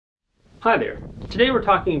Hi there. Today we're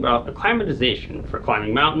talking about acclimatization for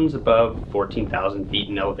climbing mountains above 14,000 feet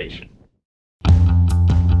in elevation.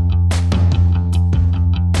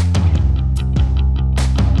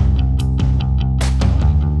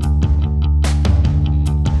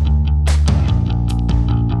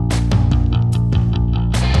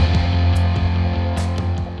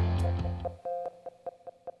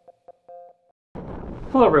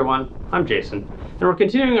 Hello everyone, I'm Jason, and we're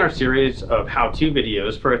continuing our series of how-to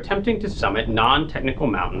videos for attempting to summit non-technical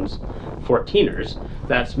mountains, 14ers,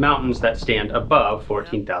 that's mountains that stand above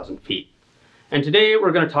 14,000 feet. And today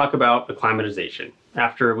we're going to talk about acclimatization,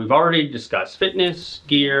 after we've already discussed fitness,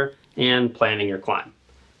 gear, and planning your climb.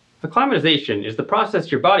 Acclimatization is the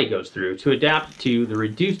process your body goes through to adapt to the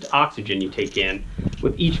reduced oxygen you take in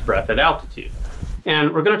with each breath at altitude.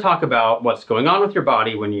 And we're going to talk about what's going on with your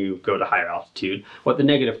body when you go to higher altitude, what the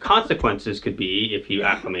negative consequences could be if you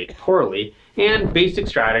acclimate poorly, and basic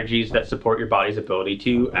strategies that support your body's ability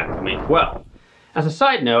to acclimate well. As a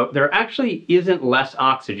side note, there actually isn't less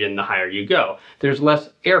oxygen the higher you go. There's less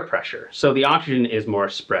air pressure, so the oxygen is more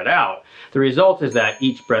spread out. The result is that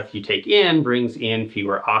each breath you take in brings in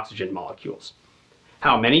fewer oxygen molecules.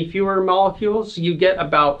 How many fewer molecules? You get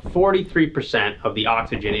about 43% of the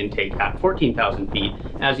oxygen intake at 14,000 feet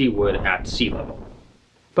as you would at sea level.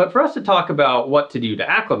 But for us to talk about what to do to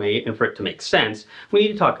acclimate and for it to make sense, we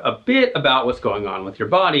need to talk a bit about what's going on with your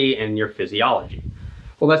body and your physiology.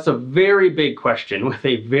 Well, that's a very big question with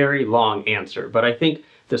a very long answer, but I think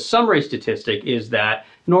the summary statistic is that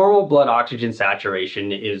normal blood oxygen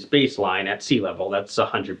saturation is baseline at sea level, that's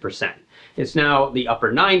 100%. It's now the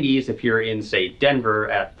upper 90s if you're in, say, Denver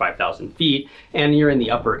at 5,000 feet, and you're in the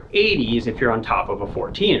upper 80s if you're on top of a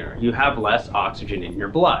 14er. You have less oxygen in your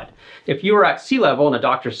blood. If you were at sea level and a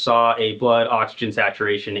doctor saw a blood oxygen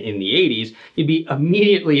saturation in the 80s, you'd be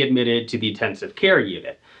immediately admitted to the intensive care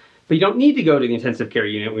unit. But you don't need to go to the intensive care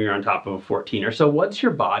unit when you're on top of a 14er, so what's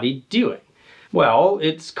your body doing? Well,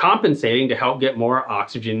 it's compensating to help get more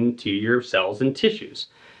oxygen to your cells and tissues.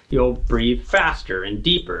 You'll breathe faster and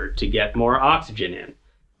deeper to get more oxygen in.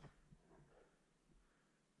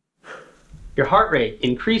 Your heart rate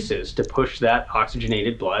increases to push that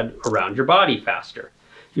oxygenated blood around your body faster.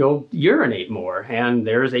 You'll urinate more, and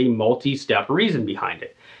there's a multi-step reason behind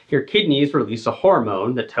it. Your kidneys release a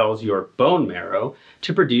hormone that tells your bone marrow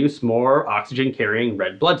to produce more oxygen-carrying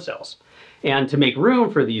red blood cells. And to make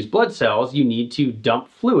room for these blood cells, you need to dump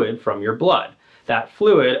fluid from your blood. That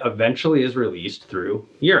fluid eventually is released through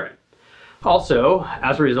urine. Also,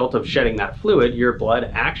 as a result of shedding that fluid, your blood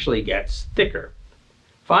actually gets thicker.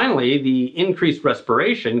 Finally, the increased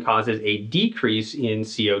respiration causes a decrease in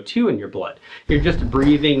CO2 in your blood. You're just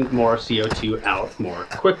breathing more CO2 out more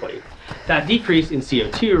quickly. That decrease in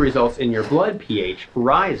CO2 results in your blood pH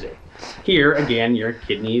rising. Here, again, your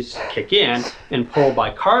kidneys kick in and pull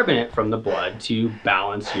bicarbonate from the blood to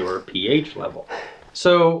balance your pH level.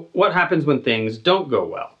 So what happens when things don't go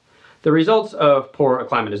well? The results of poor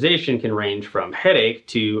acclimatization can range from headache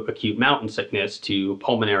to acute mountain sickness to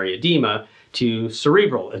pulmonary edema to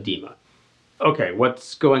cerebral edema. Okay,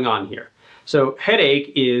 what's going on here? So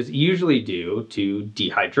headache is usually due to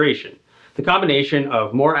dehydration. The combination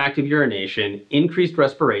of more active urination, increased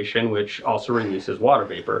respiration, which also releases water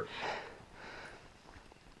vapor,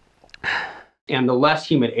 and the less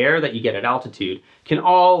humid air that you get at altitude can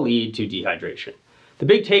all lead to dehydration. The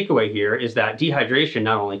big takeaway here is that dehydration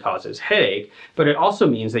not only causes headache, but it also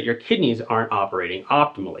means that your kidneys aren't operating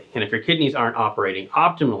optimally. And if your kidneys aren't operating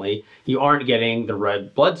optimally, you aren't getting the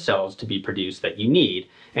red blood cells to be produced that you need,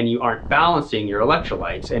 and you aren't balancing your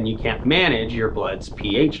electrolytes, and you can't manage your blood's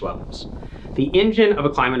pH levels. The engine of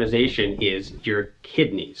acclimatization is your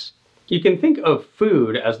kidneys. You can think of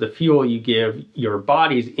food as the fuel you give your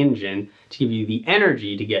body's engine to give you the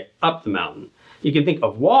energy to get up the mountain. You can think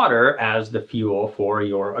of water as the fuel for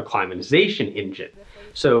your acclimatization engine.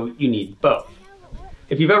 So you need both.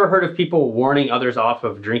 If you've ever heard of people warning others off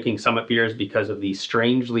of drinking summit beers because of the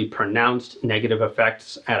strangely pronounced negative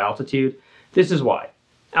effects at altitude, this is why.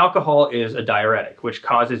 Alcohol is a diuretic, which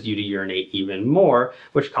causes you to urinate even more,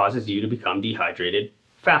 which causes you to become dehydrated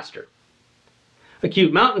faster.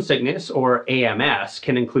 Acute mountain sickness, or AMS,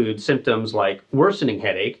 can include symptoms like worsening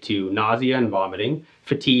headache to nausea and vomiting,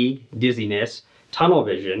 fatigue, dizziness, tunnel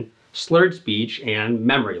vision, slurred speech, and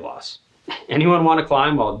memory loss. Anyone want to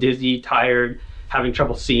climb while dizzy, tired, having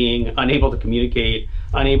trouble seeing, unable to communicate,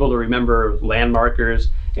 unable to remember landmarkers,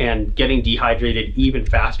 and getting dehydrated even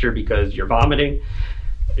faster because you're vomiting?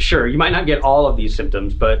 Sure, you might not get all of these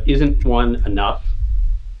symptoms, but isn't one enough?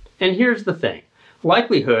 And here's the thing.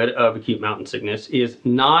 Likelihood of acute mountain sickness is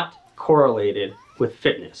not correlated with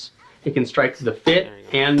fitness. It can strike the fit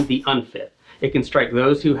and the unfit. It can strike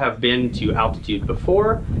those who have been to altitude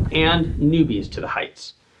before and newbies to the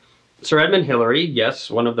heights. Sir Edmund Hillary, yes,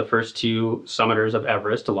 one of the first two summiters of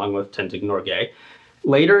Everest along with Tenzing Norgay,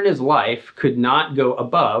 later in his life could not go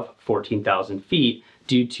above 14,000 feet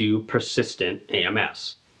due to persistent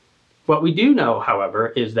AMS. What we do know, however,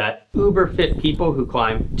 is that uber fit people who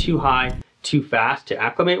climb too high, too fast to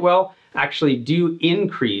acclimate well actually do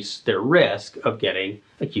increase their risk of getting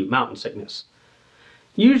acute mountain sickness.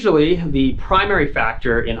 Usually, the primary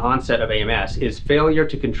factor in onset of AMS is failure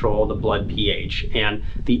to control the blood pH, and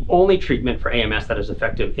the only treatment for AMS that is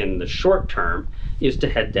effective in the short term is to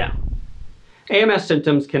head down. AMS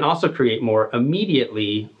symptoms can also create more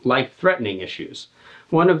immediately life-threatening issues.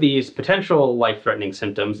 One of these potential life-threatening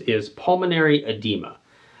symptoms is pulmonary edema.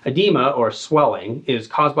 Edema, or swelling, is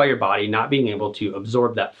caused by your body not being able to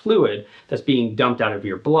absorb that fluid that's being dumped out of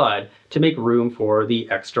your blood to make room for the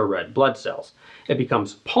extra red blood cells. It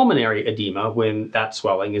becomes pulmonary edema when that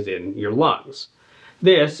swelling is in your lungs.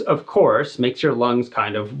 This, of course, makes your lungs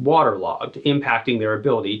kind of waterlogged, impacting their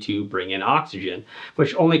ability to bring in oxygen,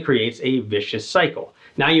 which only creates a vicious cycle.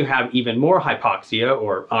 Now you have even more hypoxia,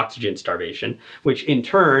 or oxygen starvation, which in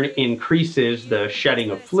turn increases the shedding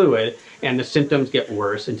of fluid, and the symptoms get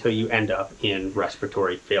worse until you end up in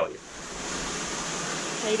respiratory failure.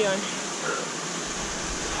 How you doing?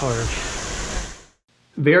 Hard.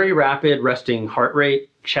 Very rapid resting heart rate,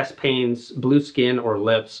 chest pains, blue skin or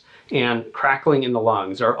lips, and crackling in the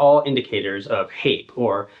lungs are all indicators of HAPE,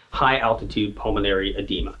 or High Altitude Pulmonary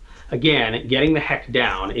Edema. Again, getting the heck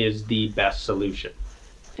down is the best solution.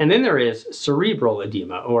 And then there is cerebral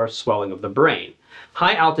edema, or swelling of the brain.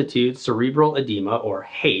 High altitude cerebral edema, or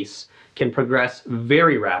HACE, can progress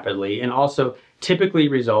very rapidly and also typically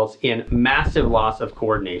results in massive loss of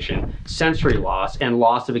coordination, sensory loss, and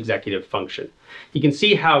loss of executive function. You can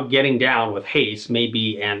see how getting down with HACE may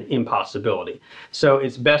be an impossibility. So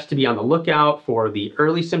it's best to be on the lookout for the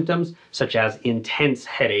early symptoms, such as intense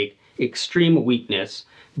headache, extreme weakness,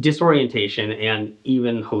 disorientation, and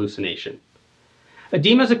even hallucination.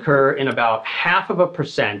 Edemas occur in about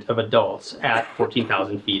 0.5% of adults at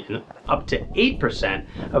 14,000 feet and up to 8%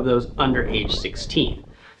 of those under age 16.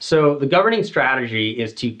 So the governing strategy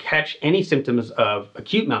is to catch any symptoms of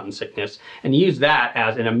acute mountain sickness and use that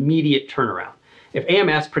as an immediate turnaround. If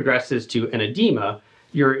AMS progresses to an edema,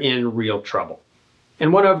 you're in real trouble.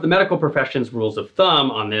 And one of the medical profession's rules of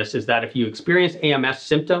thumb on this is that if you experience AMS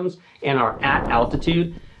symptoms and are at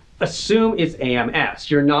altitude, assume it's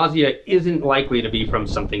AMS. Your nausea isn't likely to be from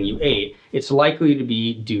something you ate. It's likely to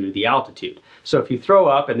be due to the altitude. So if you throw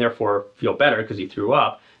up and therefore feel better because you threw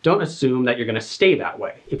up, don't assume that you're going to stay that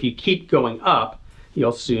way. If you keep going up,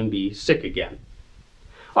 you'll soon be sick again.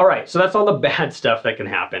 All right, so that's all the bad stuff that can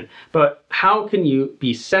happen. But how can you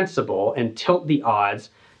be sensible and tilt the odds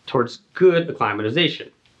towards good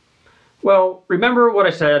acclimatization? Well, remember what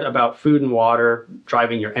I said about food and water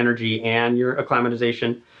driving your energy and your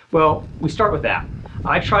acclimatization? Well, we start with that.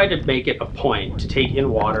 I try to make it a point to take in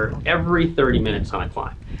water every 30 minutes on a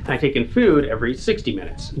climb, and I take in food every 60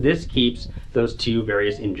 minutes. This keeps those two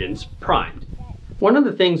various engines primed. One of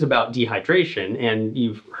the things about dehydration, and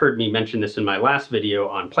you've heard me mention this in my last video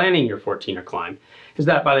on planning your 14er climb, is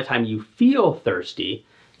that by the time you feel thirsty,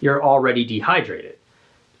 you're already dehydrated.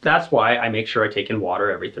 That's why I make sure I take in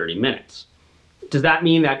water every 30 minutes. Does that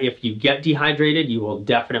mean that if you get dehydrated, you will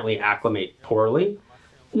definitely acclimate poorly?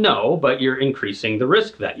 No, but you're increasing the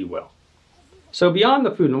risk that you will. So beyond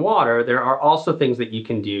the food and water, there are also things that you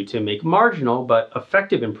can do to make marginal but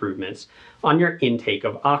effective improvements on your intake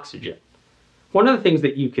of oxygen. One of the things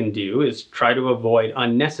that you can do is try to avoid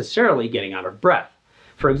unnecessarily getting out of breath.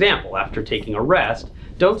 For example, after taking a rest,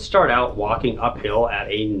 don't start out walking uphill at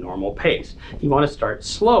a normal pace. You want to start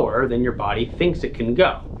slower than your body thinks it can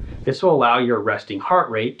go. This will allow your resting heart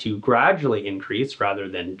rate to gradually increase rather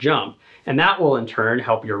than jump, and that will in turn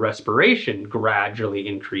help your respiration gradually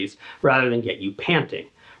increase rather than get you panting.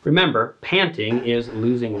 Remember, panting is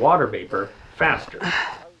losing water vapor faster.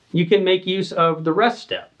 You can make use of the rest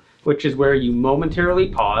step, which is where you momentarily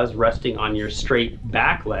pause, resting on your straight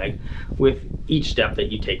back leg with each step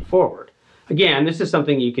that you take forward. Again, this is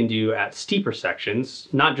something you can do at steeper sections,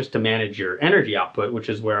 not just to manage your energy output, which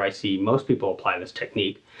is where I see most people apply this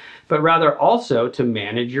technique, but rather also to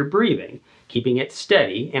manage your breathing, keeping it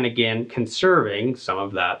steady and again conserving some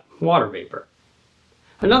of that water vapor.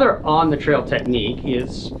 Another on-the-trail technique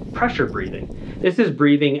is pressure breathing. This is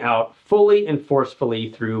breathing out fully and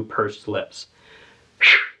forcefully through pursed lips.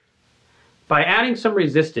 By adding some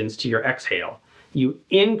resistance to your exhale, you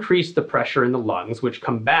increase the pressure in the lungs, which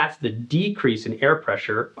combats the decrease in air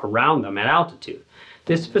pressure around them at altitude.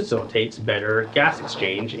 This facilitates better gas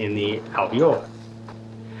exchange in the alveoli.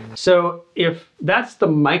 So if that's the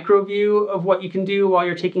micro view of what you can do while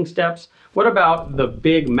you're taking steps, what about the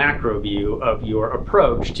big macro view of your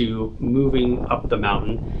approach to moving up the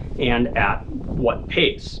mountain and at what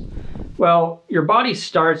pace? Well, your body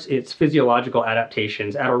starts its physiological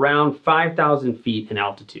adaptations at around 5,000 feet in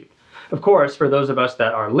altitude. Of course, for those of us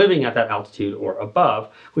that are living at that altitude or above,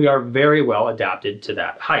 we are very well adapted to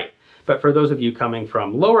that height. But for those of you coming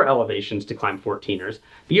from lower elevations to climb 14ers,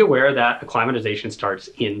 be aware that acclimatization starts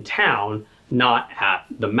in town, not at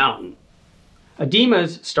the mountain.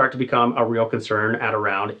 Edemas start to become a real concern at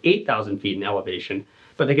around 8,000 feet in elevation,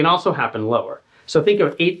 but they can also happen lower. So think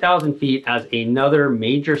of 8,000 feet as another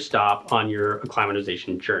major stop on your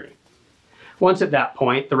acclimatization journey. Once at that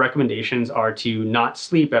point, the recommendations are to not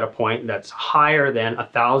sleep at a point that's higher than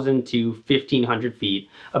 1,000 to 1,500 feet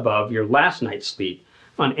above your last night's sleep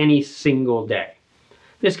on any single day.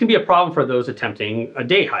 This can be a problem for those attempting a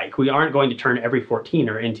day hike. We aren't going to turn every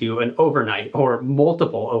 14er into an overnight or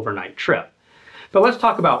multiple overnight trip. But let's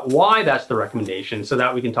talk about why that's the recommendation so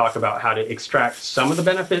that we can talk about how to extract some of the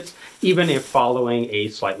benefits, even if following a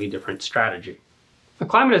slightly different strategy.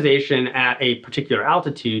 Acclimatization at a particular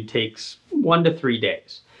altitude takes 1 to 3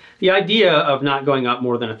 days. The idea of not going up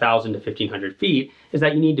more than 1,000 to 1,500 feet is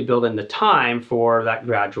that you need to build in the time for that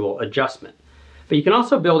gradual adjustment. But you can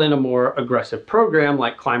also build in a more aggressive program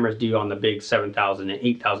like climbers do on the big 7,000 and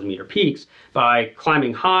 8,000 meter peaks by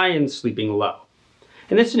climbing high and sleeping low.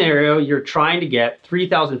 In this scenario, you're trying to get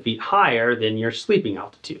 3,000 feet higher than your sleeping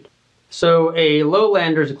altitude. So a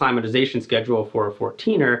lowlander's acclimatization schedule for a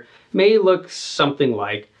 14er may look something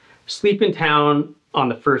like sleep in town on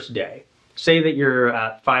the first day. Say that you're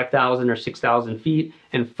at 5,000 or 6,000 feet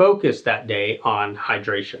and focus that day on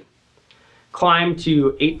hydration. Climb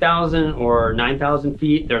to 8,000 or 9,000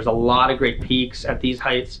 feet. There's a lot of great peaks at these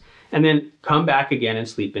heights, and then come back again and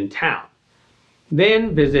sleep in town.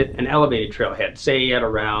 Then visit an elevated trailhead, say at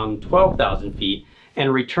around 12,000 feet,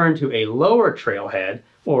 and return to a lower trailhead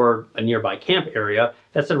or a nearby camp area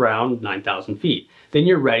that's around 9,000 feet. Then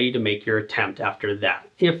you're ready to make your attempt after that,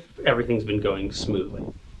 if everything's been going smoothly.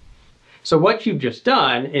 So what you've just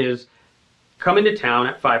done is come into town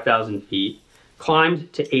at 5,000 feet,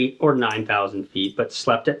 climbed to 8 or 9,000 feet, but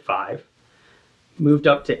slept at 5, moved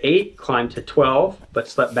up to 8, climbed to 12, but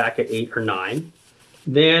slept back at 8 or 9.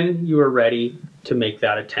 Then you are ready to make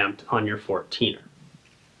that attempt on your 14er.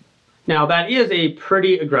 Now that is a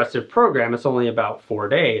pretty aggressive program. It's only about 4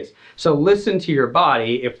 days. So listen to your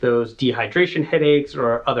body if those dehydration headaches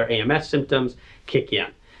or other AMS symptoms kick in.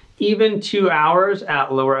 Even 2 hours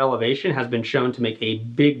at lower elevation has been shown to make a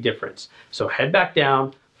big difference. So head back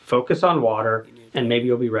down, focus on water, and maybe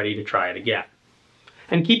you'll be ready to try it again.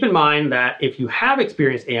 And keep in mind that if you have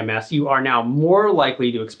experienced AMS, you are now more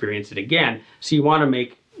likely to experience it again. So you want to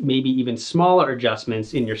make maybe even smaller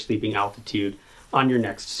adjustments in your sleeping altitude on your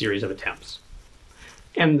next series of attempts.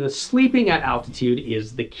 And the sleeping at altitude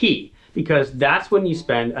is the key, because that's when you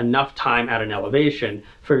spend enough time at an elevation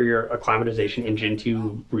for your acclimatization engine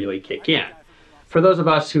to really kick in. For those of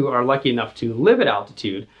us who are lucky enough to live at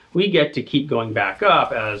altitude, we get to keep going back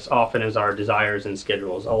up as often as our desires and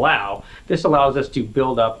schedules allow. This allows us to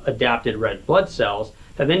build up adapted red blood cells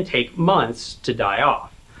that then take months to die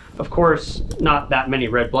off. Of course, not that many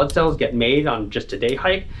red blood cells get made on just a day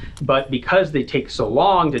hike, but because they take so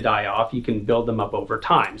long to die off, you can build them up over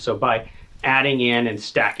time. So by adding in and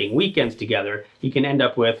stacking weekends together, you can end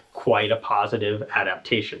up with quite a positive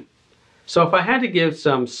adaptation. So if I had to give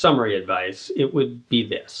some summary advice, it would be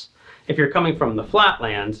this. If you're coming from the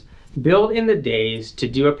flatlands, build in the days to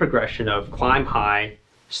do a progression of climb high,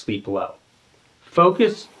 sleep low.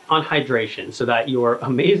 Focus on hydration so that your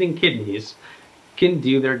amazing kidneys can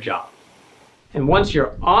do their job. And once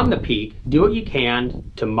you're on the peak, do what you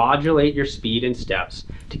can to modulate your speed and steps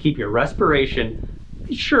to keep your respiration,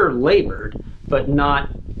 sure, labored, but not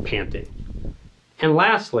panting. And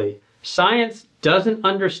lastly, science doesn't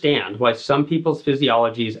understand why some people's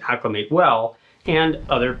physiologies acclimate well and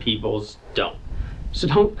other people's don't. So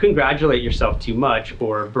don't congratulate yourself too much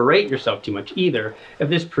or berate yourself too much either if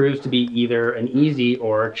this proves to be either an easy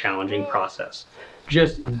or challenging process.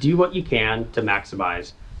 Just do what you can to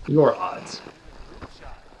maximize your odds.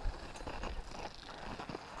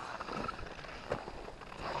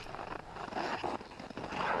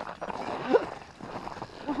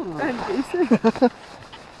 Jason.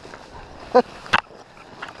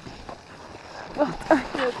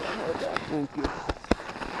 Thank you.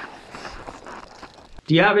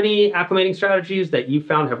 Do you have any acclimating strategies that you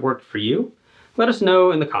found have worked for you? Let us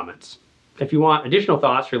know in the comments. If you want additional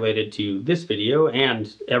thoughts related to this video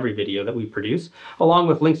and every video that we produce, along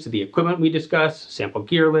with links to the equipment we discuss, sample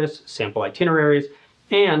gear lists, sample itineraries,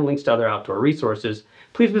 and links to other outdoor resources,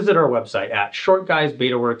 please visit our website at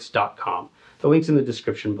shortguysbetaworks.com. The link's in the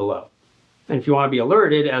description below. And if you want to be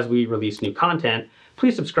alerted as we release new content,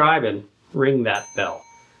 please subscribe and ring that bell.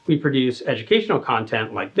 We produce educational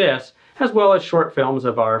content like this, as well as short films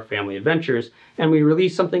of our family adventures, and we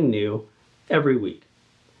release something new every week.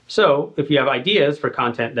 So if you have ideas for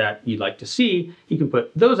content that you'd like to see, you can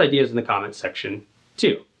put those ideas in the comments section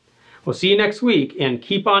too. We'll see you next week, and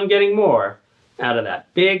keep on getting more out of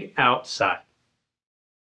that big outside.